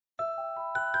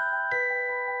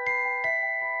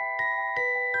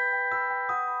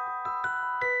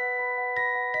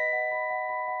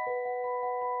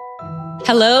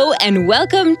Hello and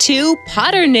welcome to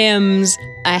Potternims,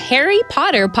 a Harry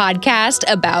Potter podcast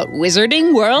about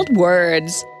Wizarding World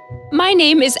words. My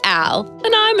name is Al,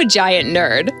 and I'm a giant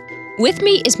nerd. With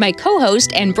me is my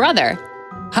co-host and brother.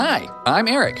 Hi, I'm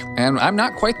Eric, and I'm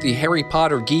not quite the Harry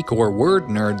Potter geek or word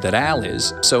nerd that Al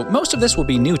is, so most of this will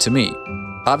be new to me.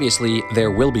 Obviously,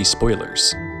 there will be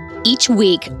spoilers. Each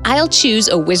week, I'll choose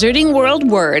a Wizarding World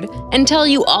word and tell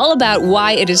you all about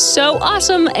why it is so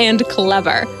awesome and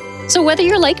clever. So whether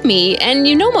you're like me and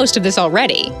you know most of this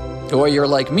already, Or you're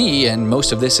like me, and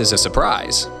most of this is a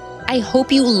surprise. I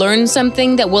hope you learn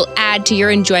something that will add to your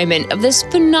enjoyment of this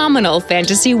phenomenal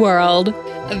fantasy world.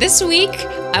 This week,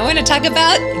 I want to talk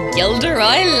about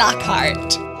Gilderoy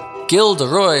Lockhart.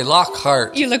 Gilderoy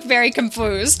Lockhart. You look very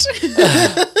confused.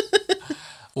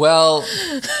 Well,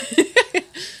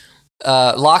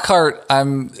 Lockhart,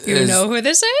 You know who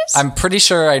this is? I'm pretty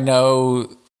sure I know.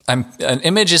 An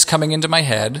image is coming into my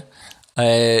head.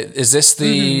 Is this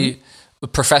the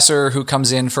professor who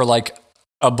comes in for like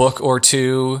a book or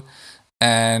two,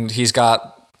 and he's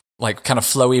got like kind of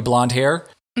flowy blonde hair?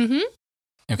 Mm-hmm.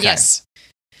 Okay. Yes.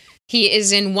 He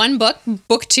is in one book,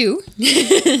 book 2,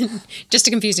 just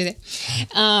to confuse you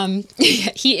there.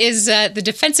 He is the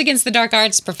Defense Against the Dark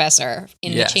Arts professor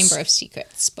in the Chamber of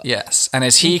Secrets book. Yes. And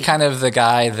is he kind of the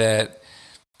guy that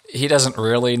he doesn't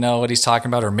really know what he's talking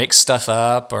about or makes stuff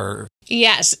up or...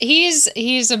 Yes,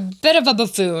 he's a bit of a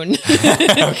buffoon.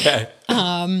 Okay.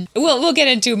 We'll get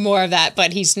into more of that,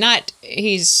 but he's not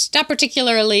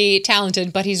particularly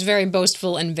talented, but he's very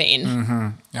boastful and vain.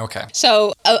 Mm-hmm. Okay.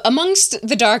 So amongst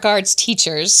the Dark Arts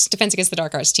teachers, Defense Against the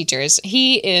Dark Arts teachers,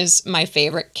 he is my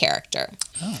favorite character.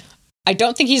 Oh. I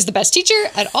don't think he's the best teacher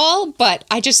at all, but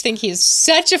I just think he's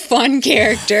such a fun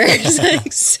character. He's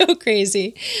like so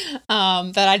crazy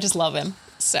that I just love him.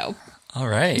 So. All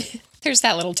right. There's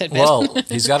that little tidbit. Well,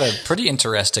 he's got a pretty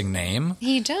interesting name.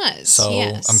 He does. So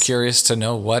yes. I'm curious to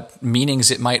know what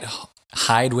meanings it might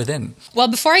hide within. Well,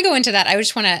 before I go into that, I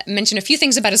just want to mention a few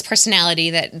things about his personality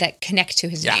that connect to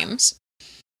his names.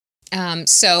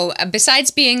 So besides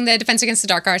being the Defense Against the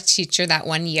Dark Arts teacher that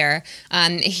one year,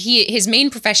 his main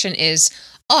profession is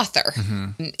author.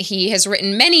 Mm-hmm. He has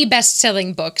written many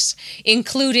best-selling books,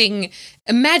 including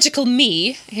Magical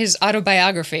Me, his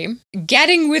autobiography,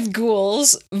 Gadding with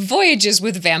Ghouls, Voyages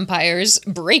with Vampires,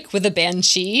 Break with a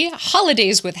Banshee,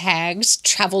 Holidays with Hags,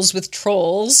 Travels with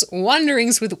Trolls,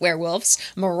 Wanderings with Werewolves,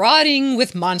 Marauding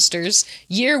with Monsters,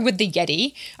 Year with the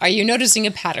Yeti. Are you noticing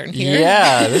a pattern here?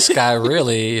 Yeah, this guy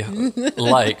really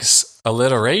likes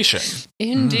alliteration.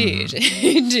 Indeed,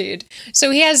 indeed.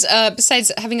 So he has,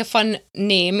 besides having a fun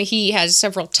name, he has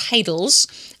several titles.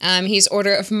 He's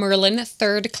Order of Merlin,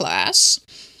 3rd class.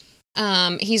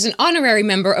 He's an honorary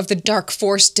member of the Dark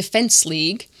Force Defense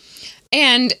League.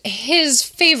 And his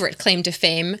favorite claim to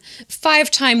fame,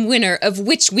 5-time winner of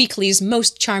Witch Weekly's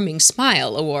Most Charming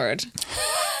Smile Award.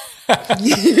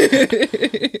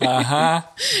 Uh-huh.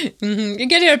 Mm-hmm. You're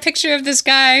getting a picture of this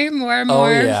guy more and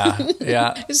more. Oh,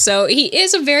 yeah. So he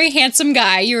is a very handsome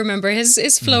guy. You remember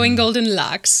his flowing golden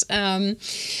locks,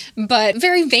 but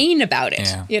very vain about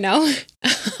it, you know?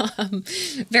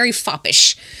 Very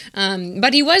foppish.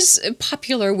 But he was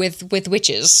popular with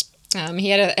witches. He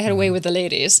had a way with the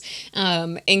ladies,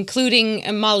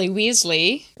 including Molly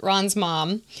Weasley, Ron's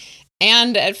mom.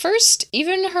 And at first,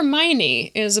 even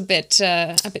Hermione is a bit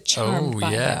charmed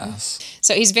by him.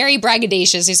 So he's very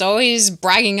braggadocious. He's always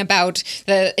bragging about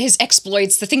his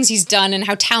exploits, the things he's done, and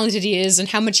how talented he is, and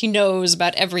how much he knows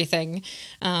about everything.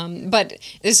 But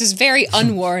this is very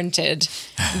unwarranted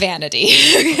vanity.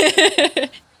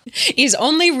 He's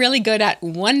only really good at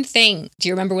one thing. Do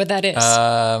you remember what that is?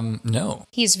 No.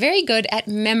 He's very good at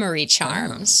memory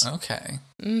charms. Oh, okay.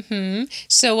 Mm-hmm.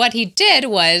 So what he did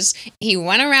was he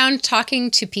went around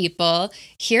talking to people,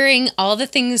 hearing all the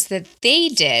things that they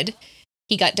did.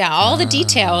 He got down all the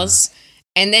details,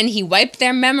 and then he wiped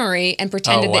their memory and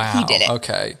pretended that he did it.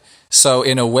 Okay. So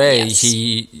in a way,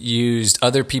 he used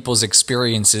other people's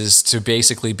experiences to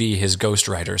basically be his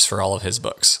ghostwriters for all of his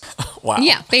books. Wow.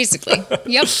 Yeah, basically.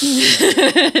 Yep.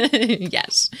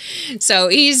 Yes. So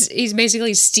he's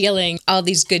basically stealing all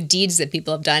these good deeds that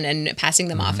people have done and passing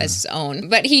them off as his own.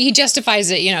 But he justifies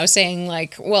it, saying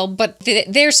like, well, but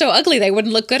they're so ugly they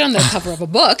wouldn't look good on the cover of a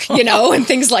book, and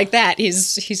things like that.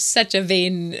 He's such a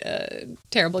vain,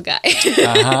 terrible guy.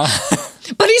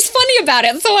 But he's funny about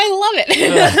it, so I love it.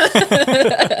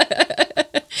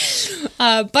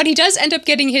 But he does end up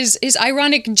getting his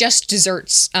ironic just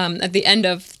desserts at the end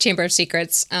of Chamber of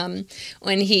Secrets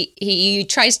when he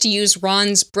tries to use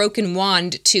Ron's broken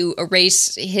wand to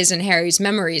erase his and Harry's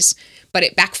memories, but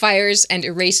it backfires and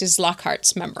erases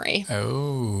Lockhart's memory.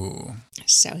 Oh.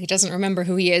 So he doesn't remember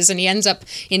who he is, and he ends up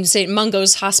in St.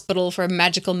 Mungo's Hospital for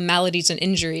Magical Maladies and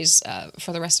Injuries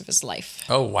for the rest of his life.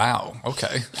 Oh, wow.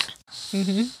 Okay.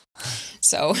 Mm-hmm.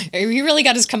 So he really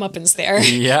got his comeuppance there.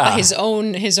 Yeah. His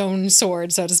own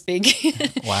sword, so to speak.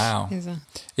 Wow.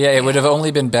 Yeah, it would have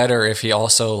only been better if he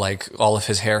also, like, all of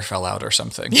his hair fell out or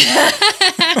something.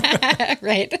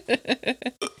 Right.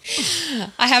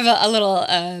 I have a little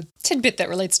tidbit that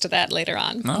relates to that later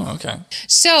on. Oh, okay.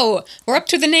 So we're up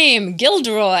to the name,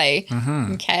 Gilderoy.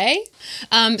 Mm-hmm. Okay.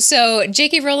 So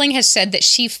J.K. Rowling has said that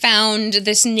she found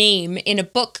this name in a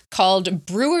book called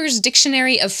Brewer's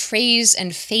Dictionary of Phrase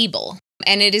and Fable.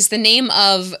 And it is the name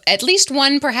of at least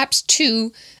one, perhaps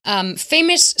two,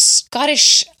 famous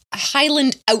Scottish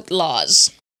Highland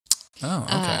outlaws. Oh,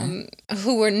 okay.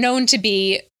 Who were known to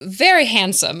be very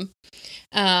handsome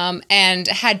and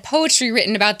had poetry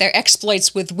written about their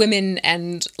exploits with women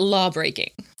and law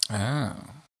breaking. Oh.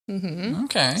 Mm-hmm.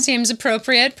 Okay. Seems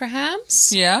appropriate,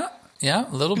 perhaps. Yeah, a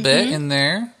little bit in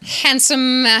there.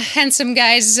 Handsome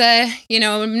guys,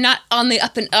 not on the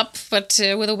up and up, but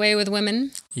with a way with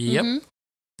women. Yep. Mm-hmm.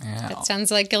 Yeah. That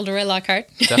sounds like Gilderoy Lockhart.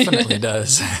 Definitely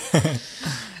does.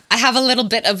 I have a little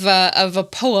bit of a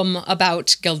poem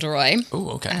about Gilderoy. Oh,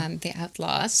 okay. The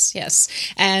Outlaws, yes.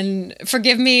 And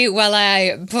forgive me while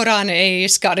I put on a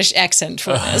Scottish accent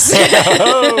for this.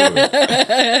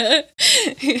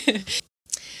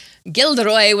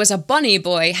 Gilderoy was a bonny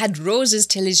boy, had roses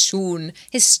till his shoon.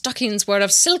 His stockings were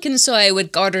of silken soy,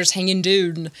 with garters hanging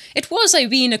down. It was, I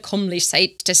ween, a comely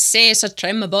sight to see so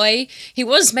trim a boy. He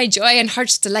was my joy and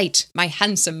heart's delight, my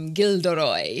handsome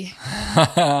Gilderoy.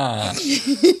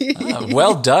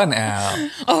 Well done,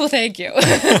 Al. Oh, thank you.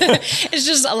 It's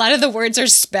just a lot of the words are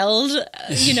spelled,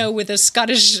 with a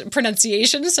Scottish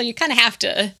pronunciation, so you kind of have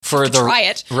to try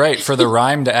it. Right, for the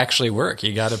rhyme to actually work,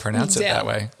 you got to pronounce it that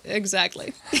way.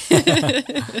 Exactly.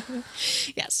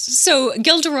 Yes. So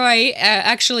Gilderoy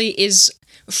actually is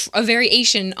a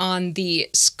variation on the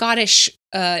Scottish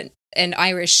and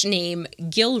Irish name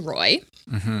Gilroy,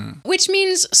 which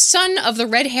means son of the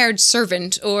red-haired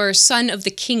servant or son of the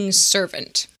king's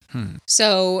servant.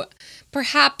 So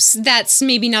perhaps that's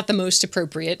maybe not the most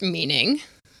appropriate meaning.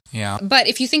 Yeah. But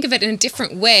if you think of it in a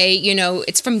different way,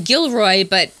 it's from Gilroy,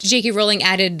 but J.K. Rowling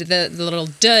added the little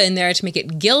duh in there to make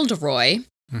it Gilderoy.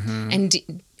 Mm-hmm. And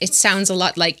it sounds a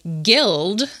lot like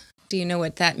guild. Do you know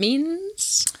what that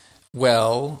means?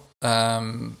 Well,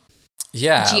 yeah.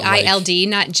 G-I-L-D,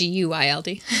 not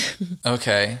G-U-I-L-D.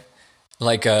 Okay.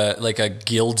 Like a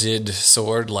gilded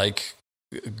sword, like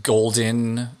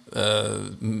golden,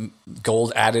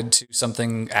 gold added to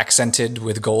something, accented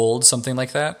with gold, something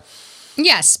like that?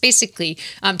 Yes, basically.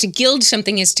 To gild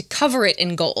something is to cover it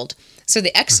in gold. So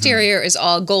the exterior is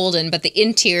all golden, but the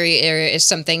interior is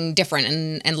something different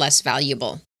and less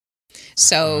valuable.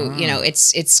 So,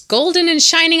 it's golden and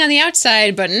shining on the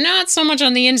outside, but not so much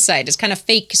on the inside. It's kind of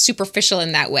fake, superficial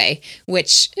in that way,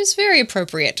 which is very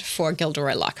appropriate for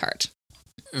Gilderoy Lockhart.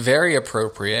 Very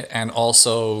appropriate, and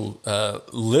also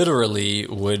literally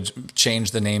would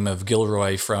change the name of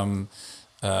Gilroy from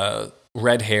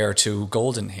red hair to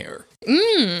golden hair.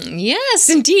 Yes,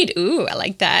 indeed. Ooh, I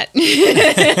like that.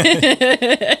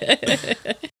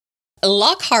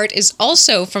 Lockhart is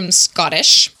also from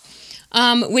Scottish,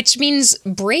 which means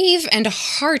brave and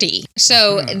hardy.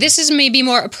 So this is maybe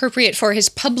more appropriate for his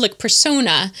public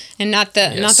persona and not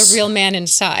the real man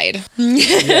inside.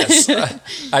 Yes.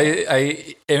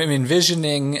 I am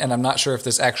envisioning, and I'm not sure if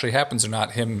this actually happens or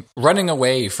not, him running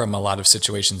away from a lot of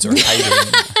situations or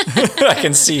hiding. I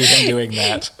can see him doing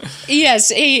that. Yes,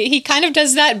 he kind of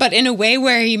does that, but in a way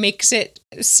where he makes it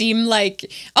seem like,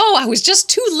 oh, I was just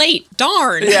too late.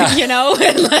 Darn. Yeah.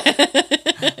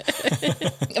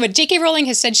 But J.K. Rowling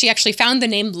has said she actually found the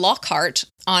name Lockhart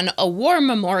on a war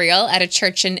memorial at a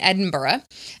church in Edinburgh,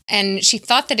 and she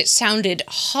thought that it sounded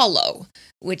hollow,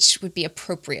 which would be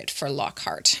appropriate for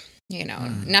Lockhart.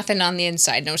 Nothing on the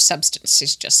inside, no substance.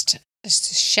 It's just a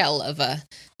shell of a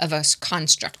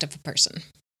construct of a person.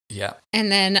 Yeah. And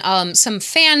then some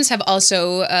fans have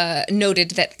also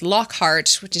noted that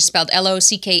Lockhart, which is spelled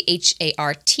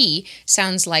L-O-C-K-H-A-R-T,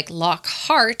 sounds like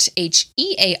Lockhart,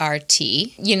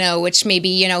 H-E-A-R-T, which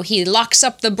maybe, he locks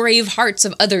up the brave hearts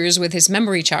of others with his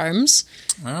memory charms.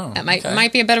 Oh, that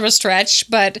might be a bit of a stretch,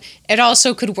 but it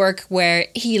also could work where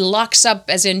he locks up,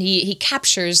 as in he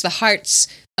captures the hearts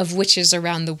of witches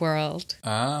around the world.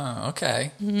 Ah,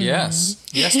 okay. Yes.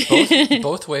 Yes,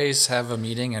 both ways have a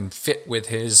meaning and fit with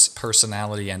his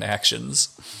personality and actions.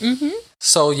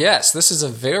 So yes, this is a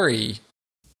very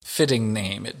fitting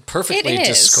name. It perfectly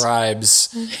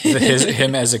describes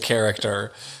him as a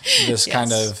character. This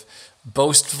kind of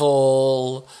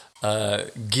boastful,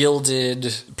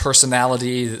 gilded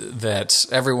personality that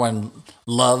everyone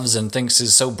loves and thinks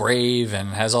is so brave and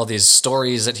has all these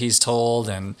stories that he's told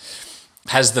and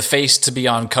has the face to be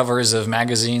on covers of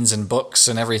magazines and books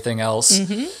and everything else.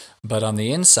 But on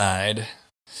the inside,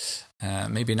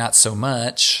 maybe not so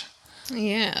much.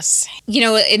 Yes.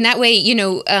 In that way,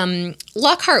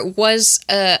 Lockhart was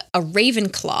a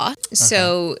Ravenclaw. Okay.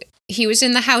 So he was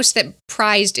in the house that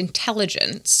prized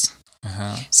intelligence.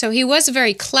 So he was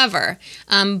very clever,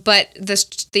 but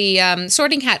the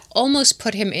Sorting Hat almost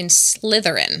put him in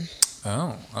Slytherin.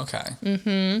 Oh,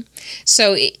 okay.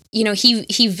 So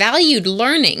he valued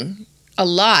learning a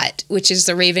lot, which is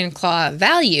the Ravenclaw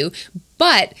value,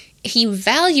 but he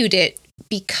valued it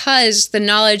because the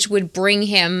knowledge would bring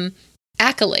him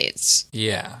accolades.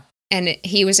 Yeah, and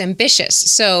he was ambitious.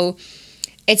 So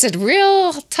it's a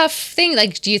real tough thing.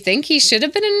 Like, do you think he should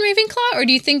have been in Ravenclaw, or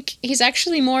do you think he's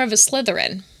actually more of a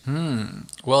Slytherin?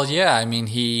 Well, yeah, I mean,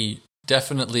 he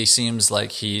definitely seems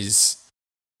like he's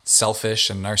selfish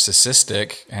and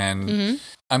narcissistic, and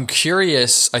I'm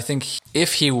curious, I think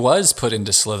if he was put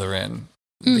into Slytherin,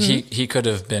 he could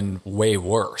have been way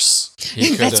worse.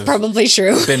 That's probably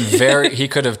true. He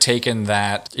could have taken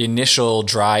that initial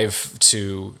drive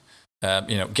to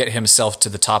get himself to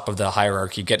the top of the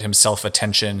hierarchy, get himself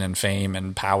attention and fame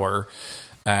and power.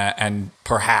 And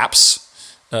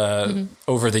perhaps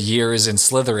over the years in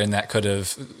Slytherin, that could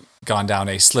have gone down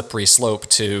a slippery slope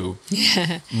to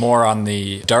more on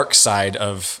the dark side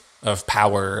of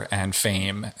power and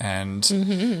fame.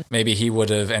 And maybe he would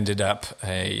have ended up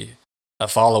a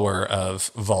follower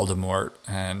of Voldemort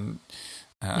and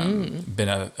been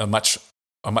a much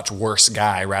worse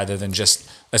guy rather than just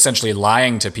essentially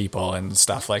lying to people and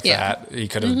stuff like that. He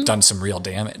could have done some real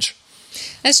damage.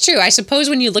 That's true. I suppose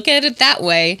when you look at it that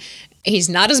way, he's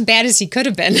not as bad as he could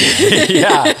have been.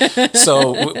 Yeah.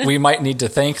 So we might need to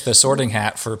thank the Sorting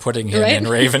Hat for putting him in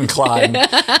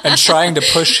Ravenclaw and trying to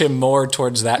push him more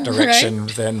towards that direction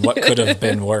than what could have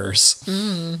been worse.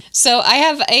 So I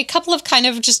have a couple of kind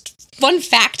of just fun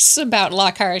facts about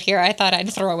Lockhart here I thought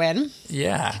I'd throw in.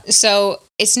 Yeah. So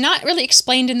it's not really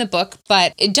explained in the book,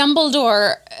 but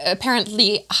Dumbledore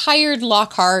apparently hired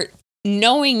Lockhart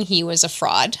knowing he was a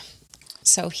fraud.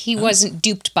 So he wasn't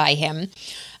duped by him.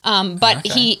 But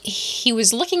he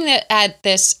was looking at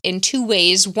this in two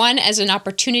ways. One, as an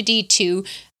opportunity to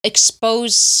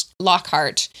expose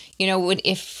Lockhart.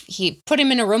 If he put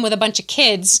him in a room with a bunch of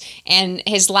kids and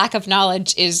his lack of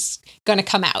knowledge is going to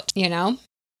come out,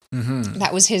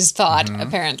 That was his thought,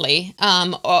 apparently.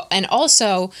 And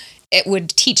also, it would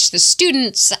teach the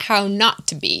students how not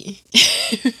to be.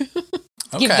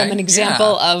 Give them an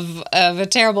example of a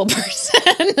terrible person.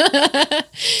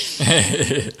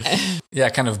 Yeah,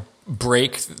 kind of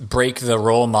break the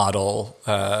role model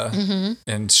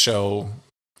and show,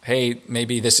 hey,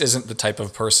 maybe this isn't the type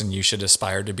of person you should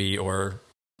aspire to be or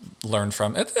learn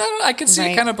from. I can see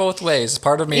it kind of both ways.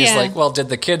 Part of me is like, well, did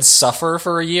the kids suffer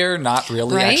for a year not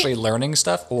really actually learning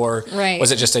stuff, or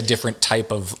was it just a different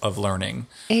type of learning?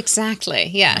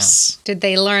 Exactly, yes. Yeah. Did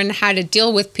they learn how to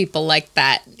deal with people like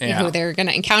that who they're going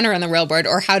to encounter on the railroad,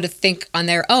 or how to think on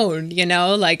their own?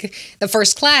 Like the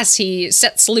first class, he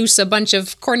sets loose a bunch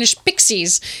of Cornish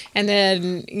pixies, and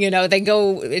then, they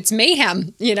go, it's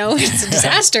mayhem, it's a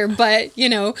disaster, but,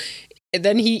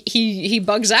 then he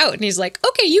bugs out and he's like,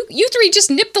 okay, you three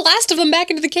just nip the last of them back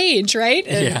into the cage, right?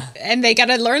 And they got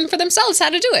to learn for themselves how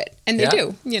to do it. And they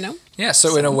do, Yeah,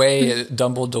 so in a way,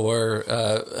 Dumbledore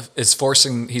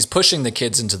he's pushing the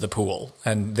kids into the pool,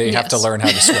 and they have to learn how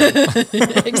to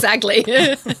swim. Exactly.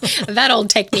 That old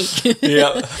technique.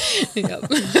 Yep.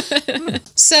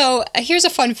 So here's a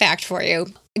fun fact for you.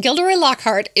 Gilderoy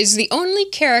Lockhart is the only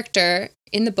character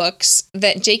in the books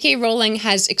that J.K. Rowling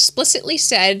has explicitly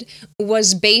said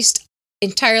was based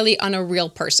entirely on a real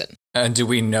person. And do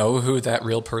we know who that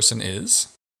real person is?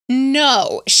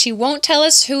 No, she won't tell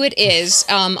us who it is,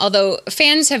 although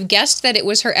fans have guessed that it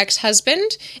was her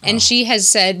ex-husband, and she has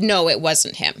said, no, it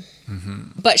wasn't him.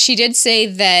 But she did say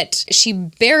that she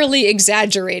barely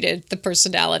exaggerated the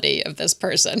personality of this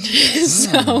person.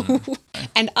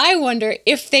 And I wonder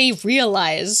if they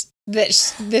realize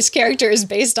that this character is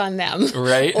based on them.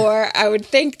 Right. Or I would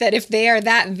think that if they are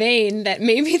that vain, that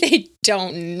maybe they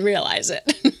don't realize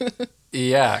it.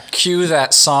 Yeah. Cue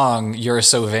that song, You're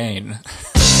So Vain.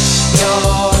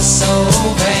 You're so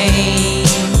vain.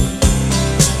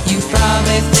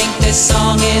 this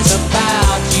song is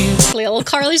about you. Little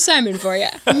Carly Simon for you.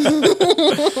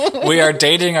 We are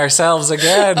dating ourselves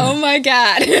again. Oh my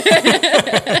God.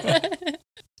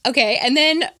 Okay, and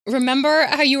then remember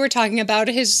how you were talking about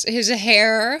his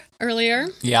hair earlier?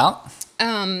 Yeah.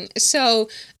 So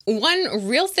one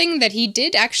real thing that he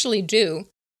did actually do,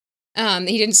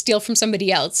 he didn't steal from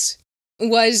somebody else,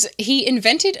 was he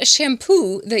invented a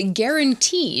shampoo that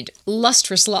guaranteed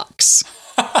lustrous locks.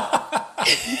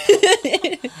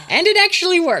 And it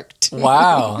actually worked.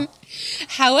 Wow.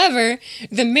 However,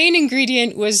 the main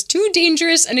ingredient was too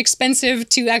dangerous and expensive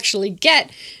to actually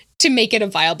get to make it a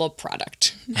viable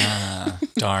product.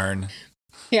 Darn.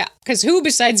 Yeah, because who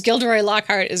besides Gilderoy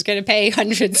Lockhart is going to pay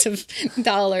hundreds of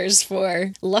dollars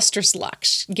for lustrous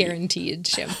locks guaranteed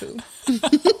shampoo?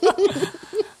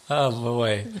 Oh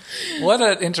boy. What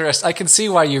an interest. I can see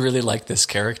why you really like this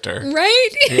character. Right?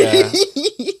 Yeah.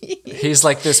 He's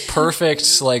like this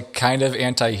perfect, like, kind of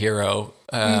anti-hero.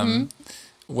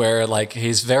 Where, like,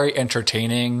 he's very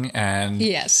entertaining and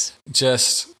Yes.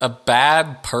 just a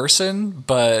bad person,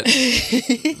 but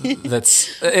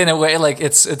that's, in a way, like,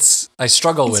 it's I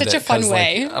struggle with it. Such a fun 'cause,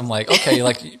 way. Like, I'm like, okay,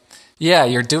 like, yeah,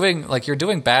 you're doing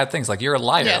bad things. Like, you're a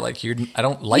liar. Yeah. Like, I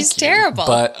don't like He's you. terrible.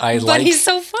 But But he's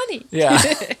so funny. Yeah.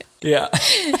 Yeah.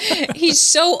 He's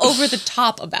so over the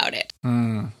top about it.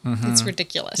 It's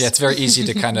ridiculous. Yeah, it's very easy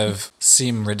to kind of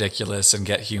seem ridiculous and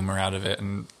get humor out of it.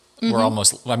 And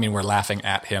we're laughing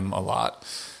at him a lot.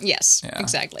 Yes, Yeah.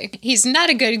 exactly. He's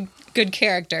not a good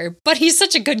character, but he's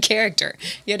such a good character,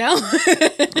 you know?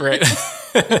 Right.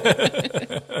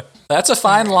 That's a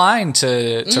fine line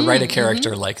to write a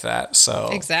character like that. So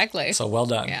Exactly. So well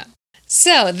done. Yeah.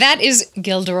 So that is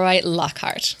Gilderoy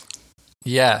Lockhart.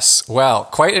 Yes. Well,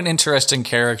 quite an interesting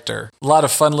character. A lot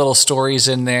of fun little stories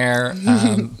in there.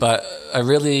 But I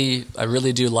really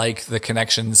do like the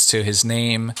connections to his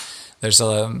name. There's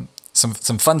some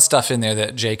fun stuff in there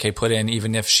that JK put in,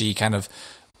 even if she kind of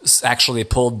actually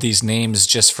pulled these names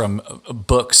just from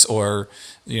books or,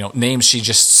 names she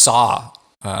just saw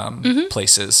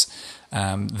places.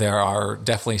 There are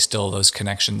definitely still those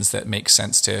connections that make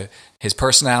sense to his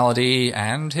personality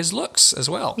and his looks as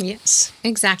well. Yes,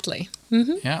 exactly.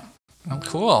 Mm-hmm. Yeah. Oh,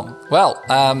 cool. Well,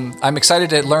 I'm excited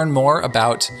to learn more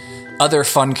about other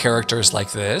fun characters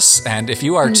like this. And if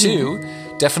you are too,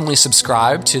 definitely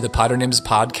subscribe to the Potternims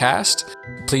podcast.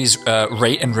 Please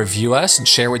rate and review us and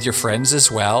share with your friends as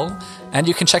well. And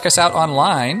you can check us out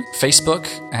online, Facebook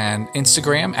and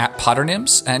Instagram at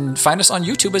Potternims, and find us on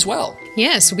YouTube as well.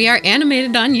 Yes, we are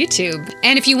animated on YouTube.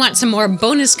 And if you want some more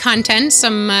bonus content,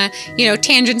 some,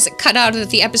 tangents cut out of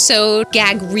the episode,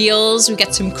 gag reels, we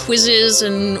got some quizzes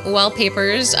and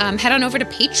wallpapers, head on over to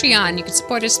Patreon. You can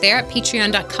support us there at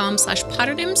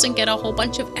patreon.com/Potternims and get a whole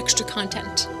bunch of extra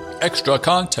content. Extra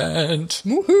content.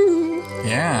 Woohoo!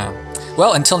 Yeah.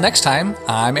 Well, until next time,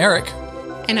 I'm Eric.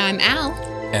 And I'm Al.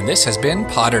 And this has been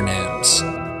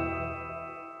Potternims.